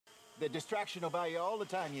The distraction will buy you all the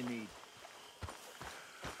time you need.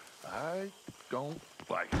 I don't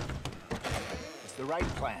like it. It's the right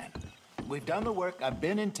plan. We've done the work. I've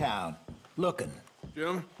been in town, looking.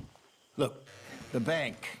 Jim? Look, the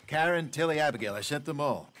bank, Karen, Tilly, Abigail, I sent them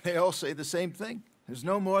all. They all say the same thing. There's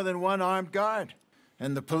no more than one armed guard.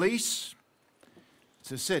 And the police?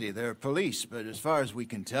 It's a city, there are police, but as far as we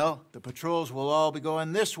can tell, the patrols will all be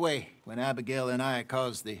going this way when Abigail and I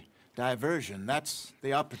cause the diversion. That's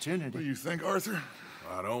the opportunity. What do you think, Arthur?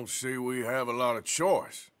 I don't see we have a lot of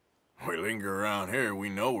choice. We linger around here, we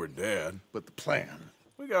know we're dead. But the plan?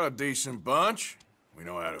 We got a decent bunch. We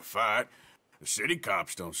know how to fight. The city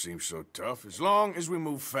cops don't seem so tough as long as we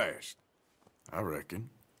move fast. I reckon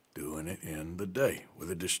doing it in the day with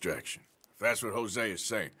a distraction. If that's what Jose is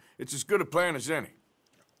saying, it's as good a plan as any.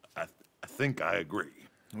 I think I agree.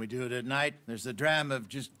 We do it at night. There's the drama of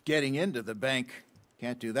just getting into the bank.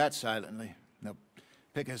 Can't do that silently. They'll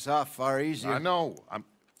pick us off far easier. I know. I'm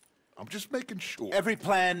just making sure. Every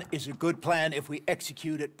plan is a good plan if we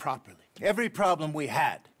execute it properly. Every problem we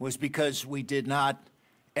had was because we did not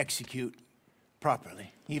execute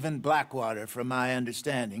properly. Even Blackwater, from my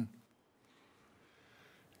understanding.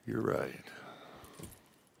 You're right.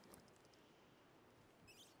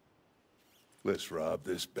 Let's rob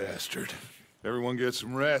this bastard. Everyone get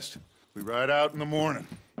some rest. We ride out in the morning.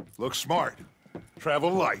 Look smart.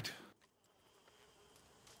 Travel light.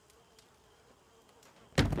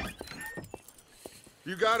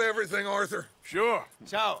 You got everything, Arthur? Sure.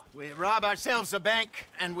 So, we rob ourselves a bank,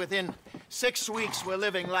 and within 6 weeks we're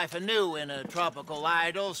living life anew in a tropical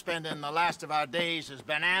idyll, spending the last of our days as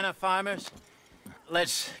banana farmers.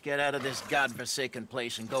 Let's get out of this godforsaken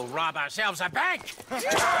place and go rob ourselves a bank!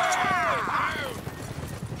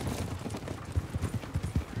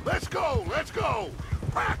 Let's go! Let's go!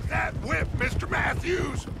 Crack that whip, Mr.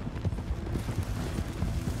 Matthews!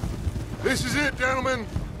 This is it, gentlemen.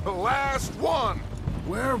 The last one.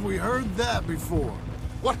 Where have we heard that before?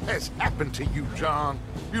 What has happened to you, John?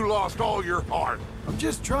 You lost all your heart. I'm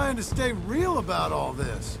just trying to stay real about all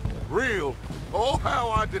this. Real? Oh, how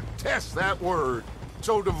I detest that word.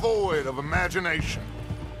 So devoid of imagination.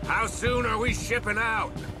 How soon are we shipping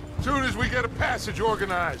out? Soon as we get a passage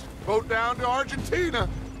organized. Boat down to Argentina,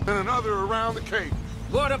 and another around the Cape.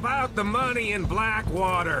 What about the money in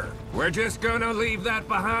Blackwater? We're just gonna leave that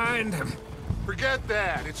behind? Forget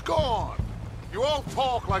that. It's gone. You all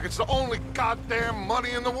talk like it's the only goddamn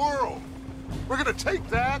money in the world. We're gonna take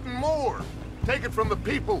that and more. Take it from the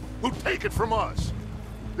people who take it from us.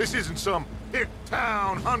 This isn't some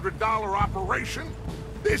hick-town $100 operation.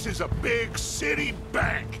 This is a big city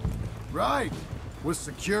bank. Right. With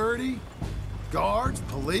security, guards,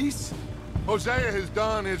 police. Hosea has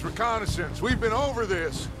done his reconnaissance. We've been over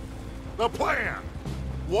this. The plan.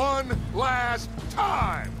 One last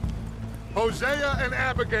time. Hosea and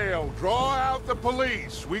Abigail draw out the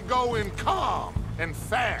police. We go in calm and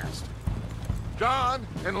fast. John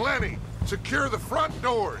and Lenny secure the front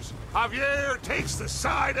doors. Javier takes the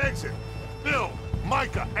side exit. Bill,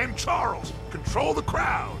 Micah, and Charles control the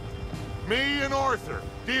crowd. Me and Arthur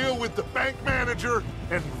deal with the bank manager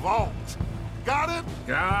and vault. Got it?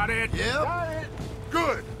 Got it. Yep. Got it!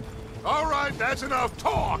 Good. All right, that's enough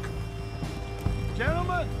talk.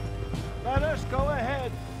 Gentlemen, let us go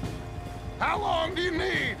ahead. How long do you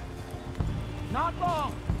need? Not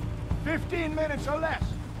long. 15 minutes or less.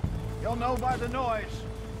 You'll know by the noise.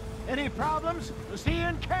 Any problems? We'll see you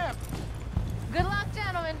in camp. Good luck,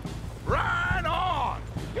 gentlemen. Right on!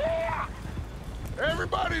 Yeah!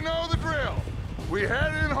 Everybody know the drill. We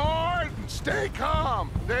head in hard and stay calm.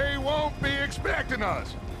 They won't be expecting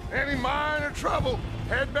us. Any minor trouble,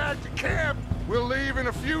 head back to camp. We'll leave in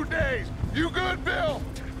a few days. You good, Bill?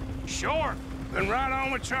 Sure. Then right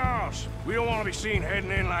on with Charles. We don't want to be seen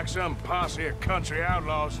heading in like some posse of country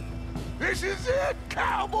outlaws. This is it,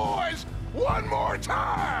 cowboys! One more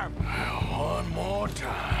time! One more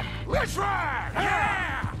time. Let's ride!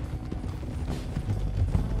 Yeah!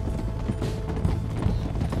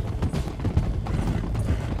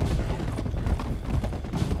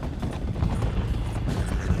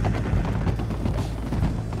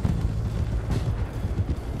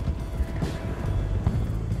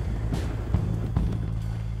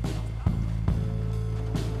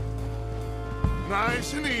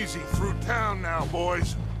 Nice and easy through town now,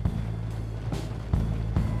 boys.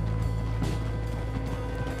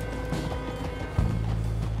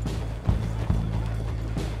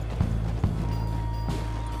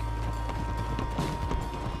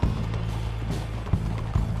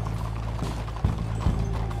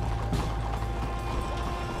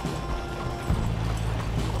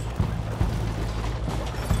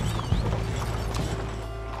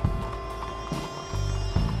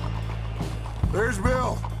 There's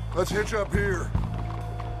Bill. Let's hitch up here.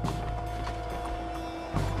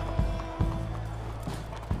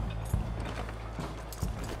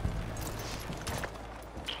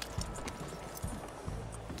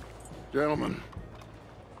 Gentlemen,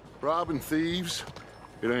 robbing thieves,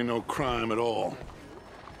 it ain't no crime at all.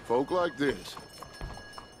 Folk like this,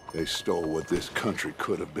 they stole what this country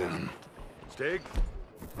could have been. Stay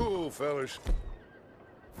cool, fellas.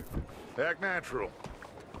 Act natural.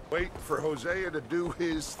 Wait for Hosea to do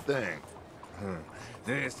his thing.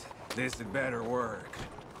 This had better work.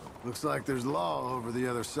 Looks like there's law over the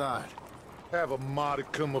other side. Have a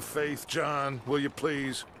modicum of faith, John, will you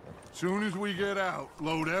please? Soon as we get out,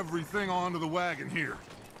 load everything onto the wagon here.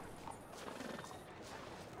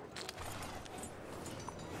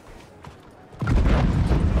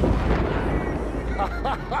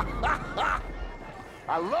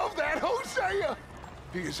 I love that, Hosea!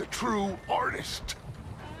 He is a true artist.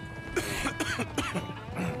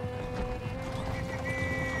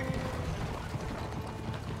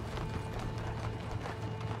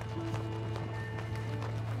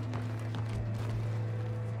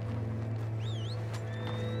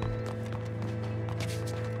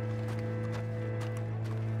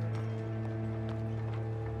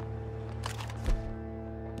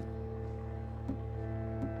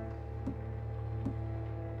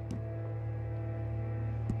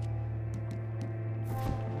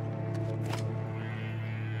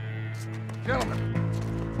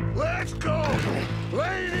 Gentlemen, let's go!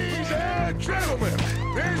 Ladies and gentlemen,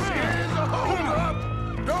 this is a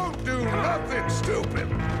hold-up! Don't do nothing stupid!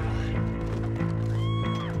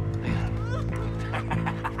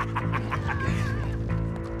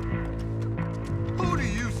 Who do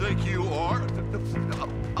you think you are?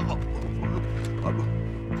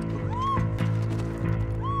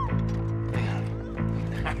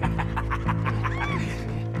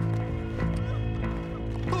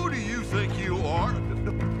 Who do you think you are?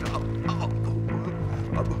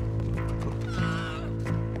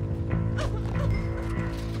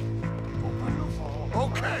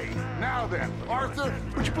 Okay, now then, Arthur,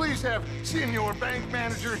 would you please have Senior Bank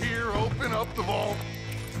Manager here open up the vault?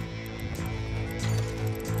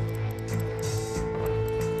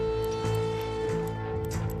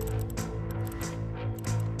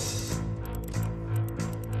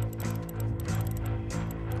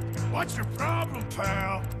 What's your problem,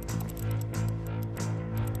 pal?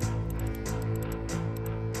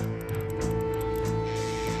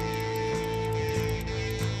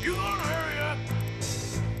 You gonna hurry up?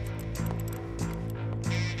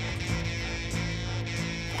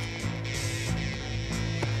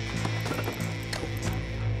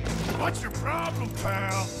 What's your problem,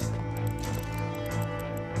 pal?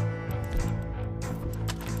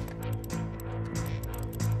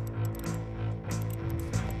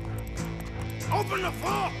 Open the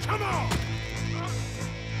vault! Come on!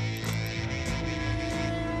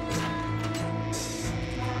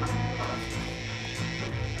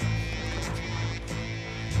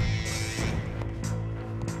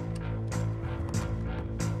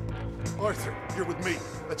 Arthur, you're with me.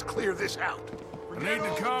 Let's clear this out. I need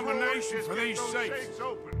the combination for these safes.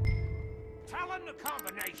 Tell him the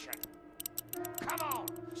combination. Come on,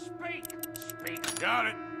 speak. Speak. Got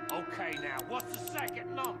it. Okay, now, what's the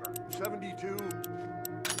second number? 72.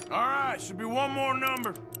 All right, should be one more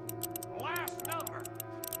number. Last number.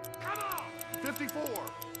 Come on. 54.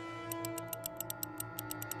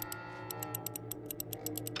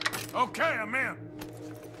 Okay, I'm in.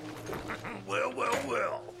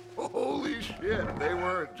 Well. Holy shit, they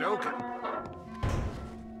weren't joking.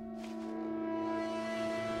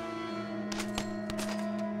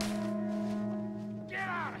 Get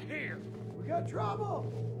out of here. We got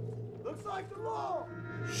trouble! Looks like the law!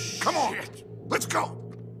 Come on, Shit. let's go.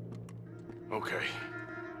 Okay.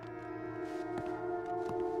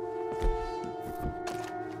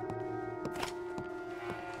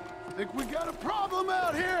 Think we got a problem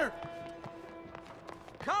out here!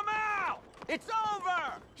 Come out! It's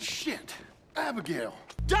over! Shit! Abigail!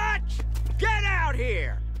 Dutch! Get out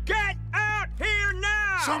here! Get out here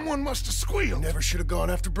now! Someone must have squealed. Never should have gone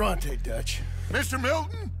after Bronte, Dutch. Mr.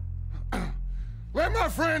 Milton, let my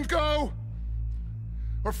friend go.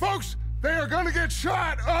 Or folks, they are gonna get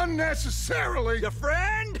shot unnecessarily. Your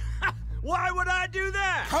friend? Why would I do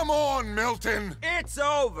that? Come on, Milton. It's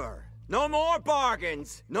over. No more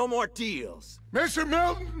bargains, no more deals. Mr.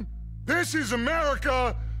 Milton, this is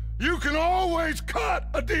America. You can always cut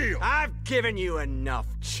a deal. I've given you enough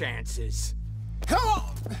chances. Come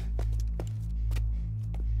on!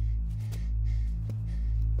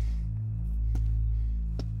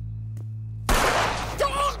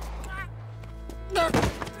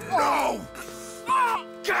 No!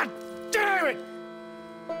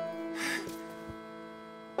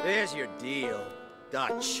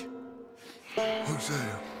 Dutch.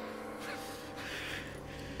 Hosea.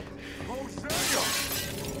 Hosea!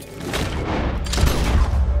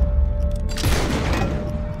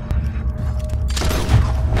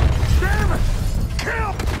 Damn it!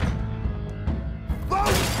 Kill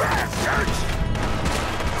those bastards!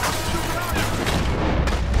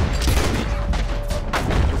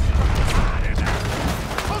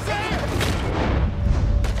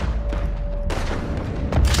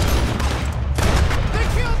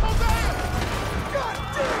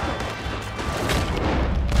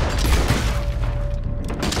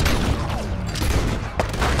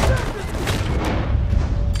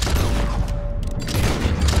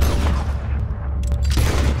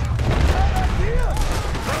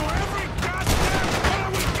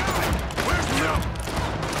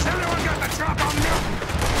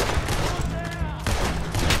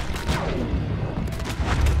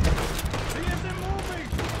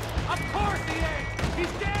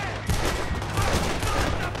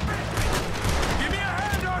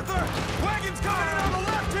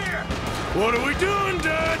 What are we doing,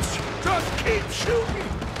 Dutch? Just keep shooting!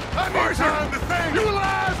 I need time to think! You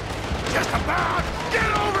alive? Just about! Get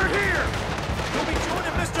over here! You'll be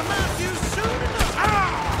joining Mr. Matthews soon enough!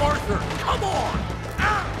 Ah! Arthur, come on!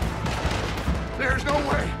 Ah! There's no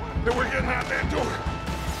way that we're getting out that door.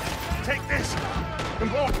 Take this and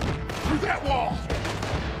blow it through that wall.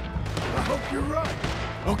 I hope you're right.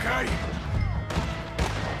 Okay.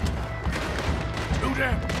 Too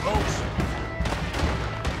damn close.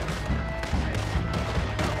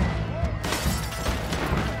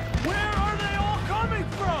 Where are they all coming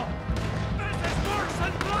from? This is worse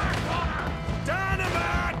than Blackwater!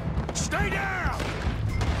 Dynamite! Stay down!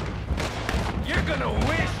 You're gonna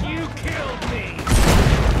wish you killed me!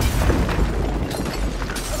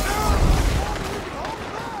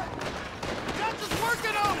 Dutch is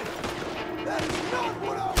working on it! That is not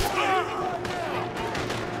what I want right now!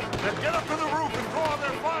 Then get up to the roof and draw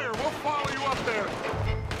their fire. We'll follow you up there.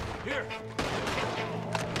 Here.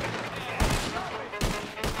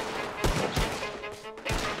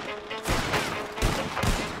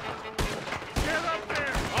 Get up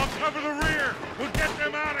there. I'll cover the rear. We'll get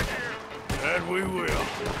them out of here. That we will.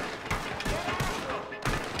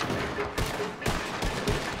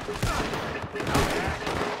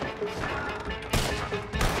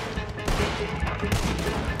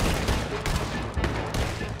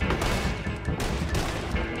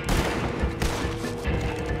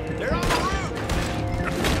 They're on the roof!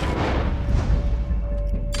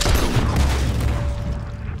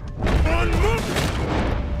 Unmove!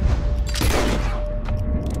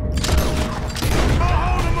 I'll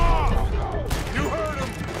hold them off! You heard him.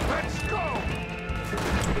 Let's go.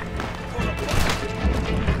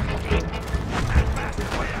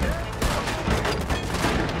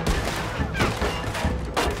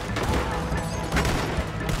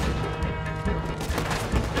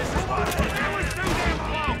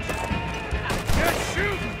 Get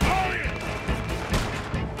shooting! Hurry!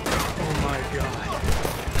 Oh my god.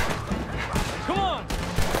 Come on!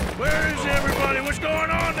 Where is everybody? What's going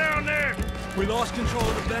on down there? We lost control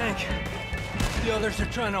of the bank. The others are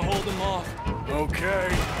trying to hold them off. Okay.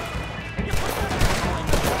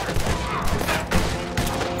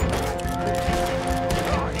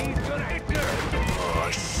 Oh, he's gonna hit her! Oh,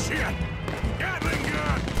 shit! Gatling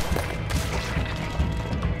gun!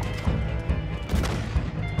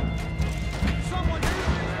 Someone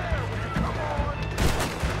here! Come on!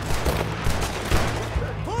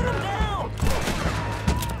 Put him down!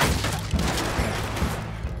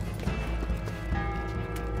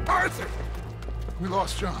 Arthur! We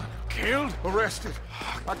lost John. Killed? Arrested.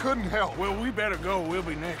 I couldn't help. Well, we better go. We'll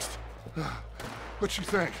be next. What you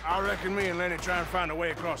think? I reckon me and Lenny try and find a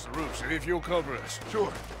way across the roof, so if you'll cover us.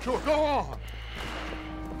 Sure. Go on.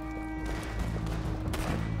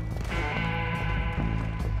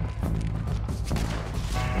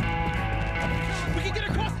 We can get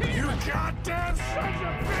across here! You goddamn sons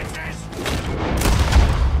of bitches!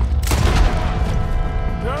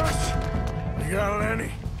 Dutch, you got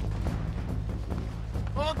Lenny?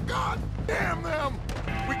 Oh, God damn them!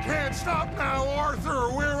 We can't stop now, Arthur,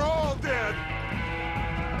 or we're all dead.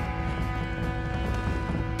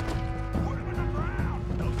 Put him in the ground!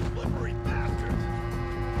 Those slippery bastards!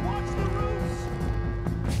 Watch the roofs!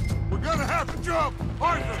 We're gonna have to jump.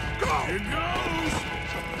 Arthur, go! Here goes!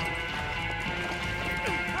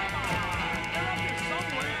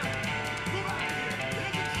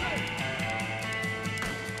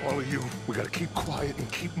 All of you, we gotta keep quiet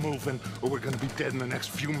and keep moving, or we're gonna be dead in the next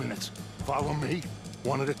few minutes. Follow me,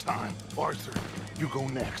 one at a time. Arthur, you go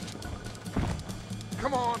next.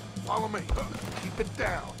 Come on, follow me. Keep it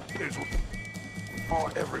down. There's...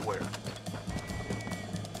 are everywhere.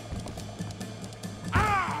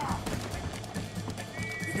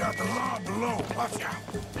 You got the law below. Watch out.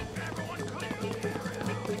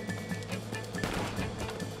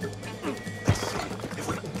 Let's see if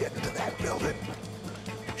we can get into that building.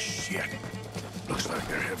 Shit. Looks like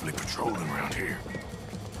they're heavily patrolling around here.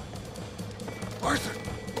 Arthur!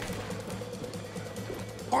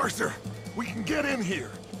 Arthur! We can get in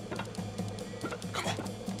here! Come on.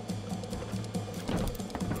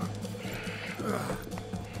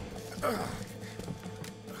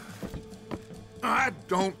 I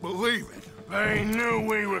don't believe it. They knew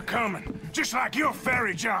we were coming. Just like your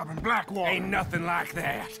ferry job in Blackwater. Ain't nothing like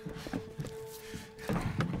that.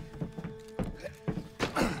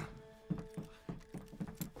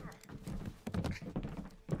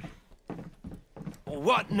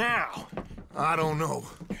 What now? I don't know.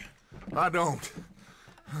 I don't.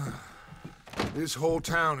 This whole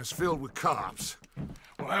town is filled with cops.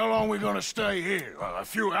 Well, how long we gonna stay here? A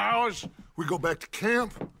few hours? We go back to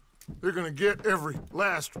camp, they're gonna get every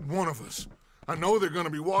last one of us. I know they're gonna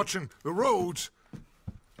be watching the roads.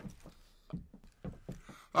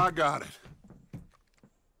 I got it.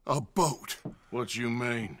 A boat. What you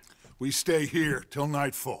mean? We stay here till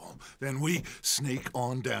nightfall. Then we sneak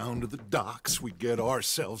on down to the docks. We get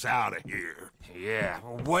ourselves out of here. Yeah,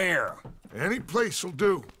 where? Any place'll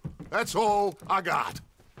do. That's all I got.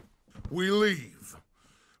 We leave.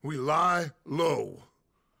 We lie low.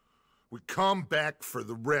 We come back for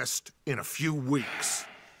the rest in a few weeks.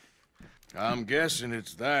 I'm guessing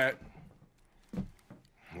it's that.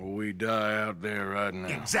 Or we die out there right now.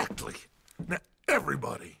 Exactly. Now,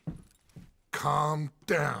 everybody, calm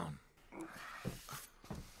down.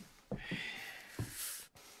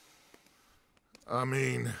 I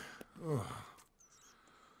mean,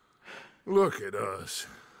 look at us.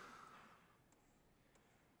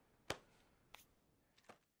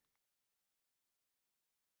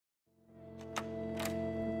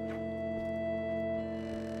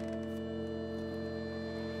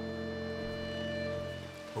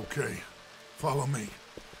 Okay, follow me,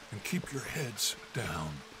 and keep your heads down.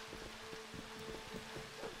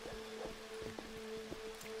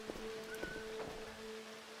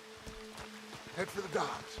 Head for the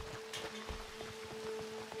docks.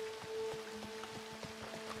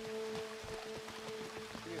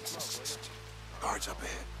 Guards up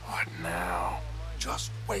ahead. What now?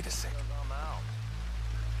 Just wait a second. I'm out.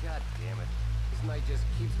 God damn it. This night just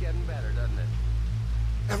keeps getting better, doesn't it?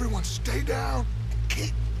 Everyone stay down and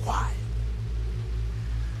keep quiet.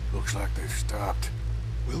 Looks like they've stopped.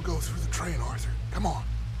 We'll go through the train, Arthur. Come on,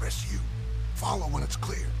 rest you. Follow when it's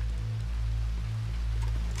clear.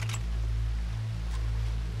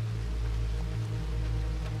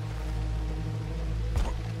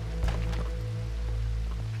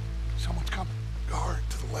 Someone's coming. Guard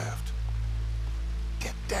to the left.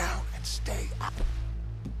 Get down and stay out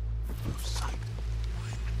of sight.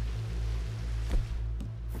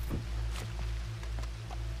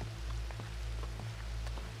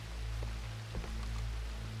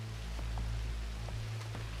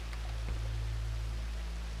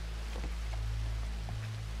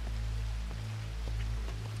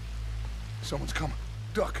 Someone's coming.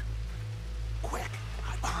 Duck. Quick,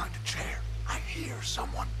 hide behind a chair. I hear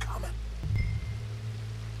someone coming.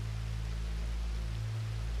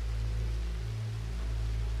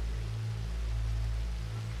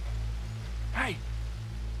 Hey,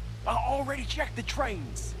 I already checked the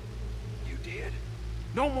trains. You did?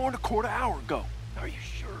 No more than a quarter hour ago. Are you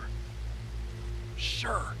sure?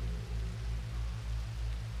 Sure.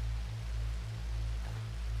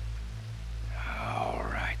 All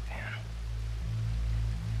right, then.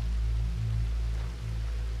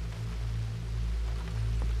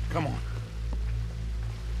 Come on.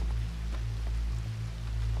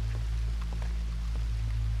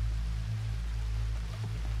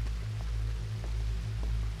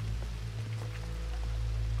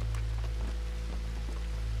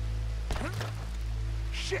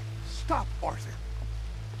 Shit! Stop, Arthur!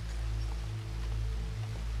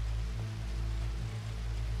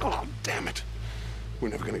 Oh, damn it! We're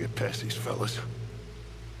never gonna get past these fellas.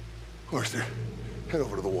 Arthur, head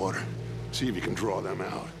over to the water. See if you can draw them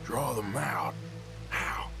out. Draw them out?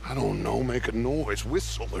 How? I don't know, make a noise,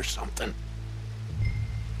 whistle or something.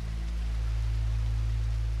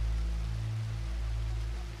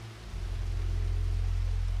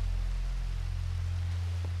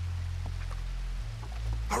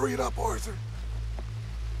 Hurry it up, Arthur.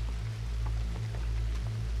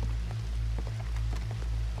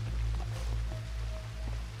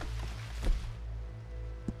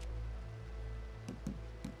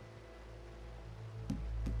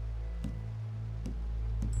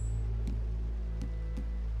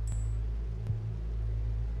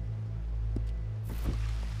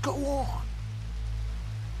 Go on.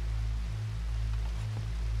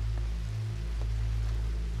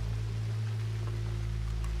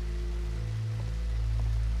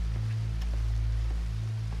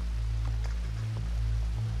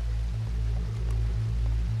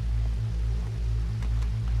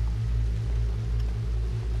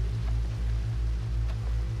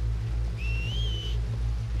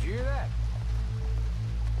 Did you hear that?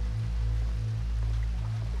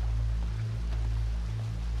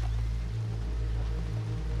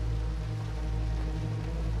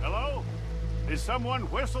 Hello? Is someone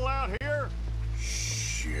whistle out here?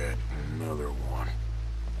 Shit, another one.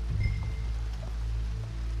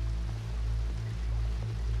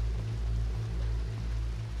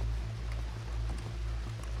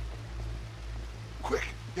 Quick,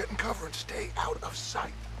 get in cover and stay out of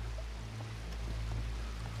sight.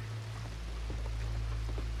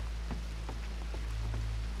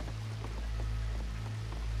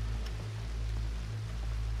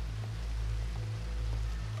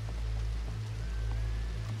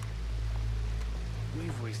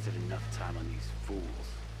 We've wasted enough time on these fools.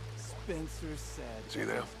 Spencer said. See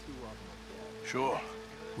them? Two of them. Sure.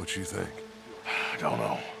 What you think? I don't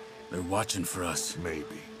know. They're watching for us.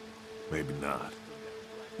 Maybe. Maybe not.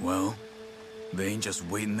 Well, they ain't just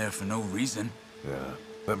waiting there for no reason. Yeah.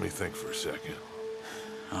 Let me think for a second.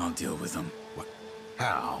 I'll deal with them. What?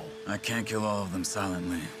 How? I can't kill all of them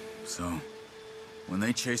silently, so when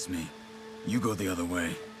they chase me, you go the other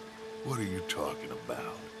way. What are you talking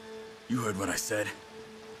about? You heard what I said.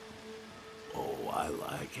 Oh, I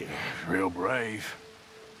like it. Real brave.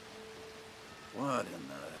 What in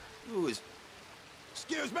the... Who is...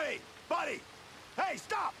 Excuse me, buddy! Hey,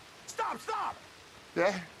 stop! Stop, stop!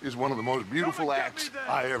 That is one of the most beautiful Come and get acts me then.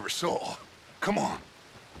 I ever saw. Come on.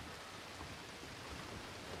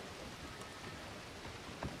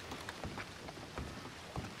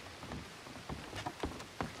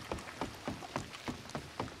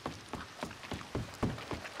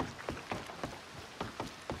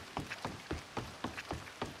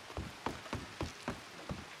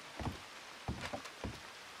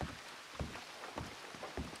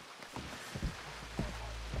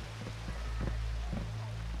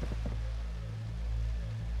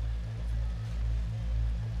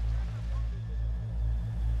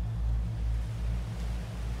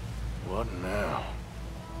 What now?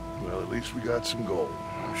 Well, at least we got some gold.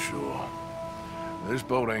 I'm sure. This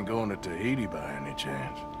boat ain't going to Tahiti by any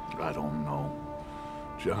chance. I don't know.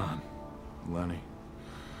 John, Lenny,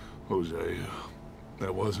 Hosea,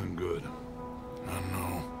 that wasn't good. I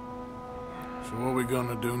know. So what we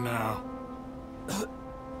gonna do now?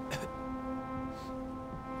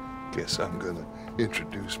 Guess I'm gonna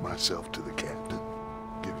introduce myself to the captain.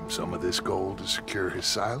 Give him some of this gold to secure his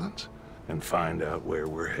silence, and find out where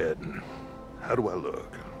we're heading. How do I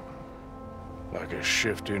look? Like a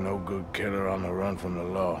shifty, no-good killer on the run from the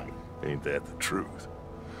law. Ain't that the truth?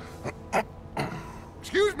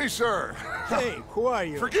 Excuse me, sir. Hey, who are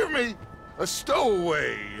you? Forgive me. A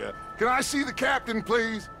stowaway. Can I see the captain,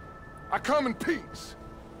 please? I come in peace.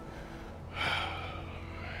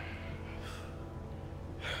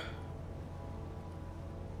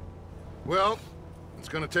 Well, it's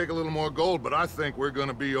gonna take a little more gold, but I think we're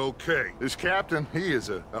gonna be okay. This captain, he is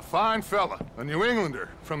a fine fella, a New Englander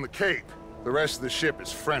from the Cape. The rest of the ship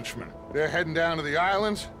is Frenchmen. They're heading down to the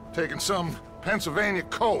islands, taking some Pennsylvania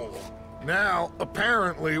coal. Now,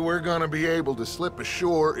 apparently, we're gonna be able to slip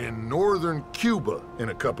ashore in northern Cuba in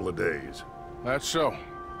a couple of days. That's so.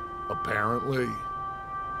 Apparently.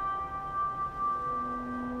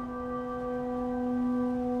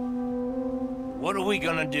 What are we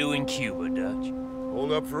gonna do in Cuba, Dutch?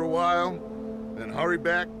 Hold up for a while, then hurry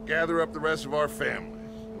back, gather up the rest of our families.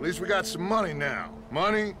 At least we got some money now.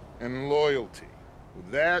 Money and loyalty. With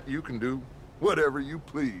that, you can do whatever you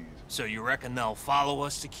please. So you reckon they'll follow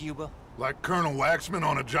us to Cuba? Like Colonel Waxman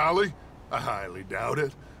on a jolly? I highly doubt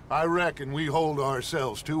it. I reckon we hold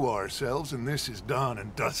ourselves to ourselves, and this is done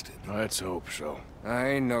and dusted. Let's hope so. I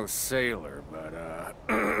ain't no sailor, but,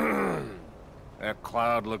 that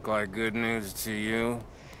cloud look like good news to you?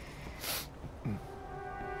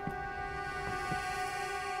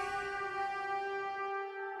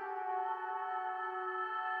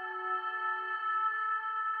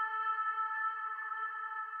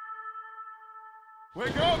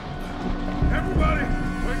 Wake up! Everybody!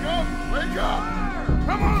 Wake up! Wake up!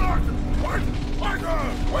 Come on, Arthur! Arthur!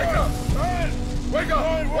 Arthur! Wake up! Wake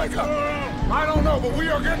up! Wake up! I don't know, but we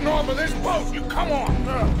are getting off of this boat! You come on!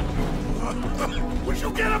 Would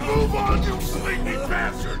you get a move on, you sleepy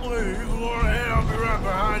bastard? Please, you go ahead, I'll be right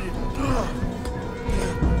behind you.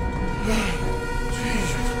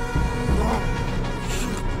 Jesus.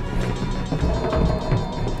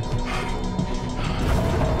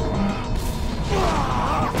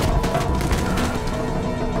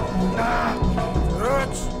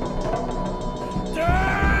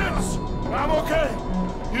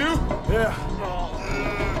 You? Yeah.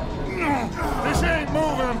 This ain't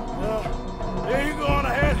moving. Yeah, you go on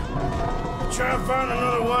ahead. Try and find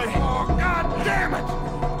another way. Oh, God damn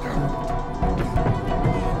it!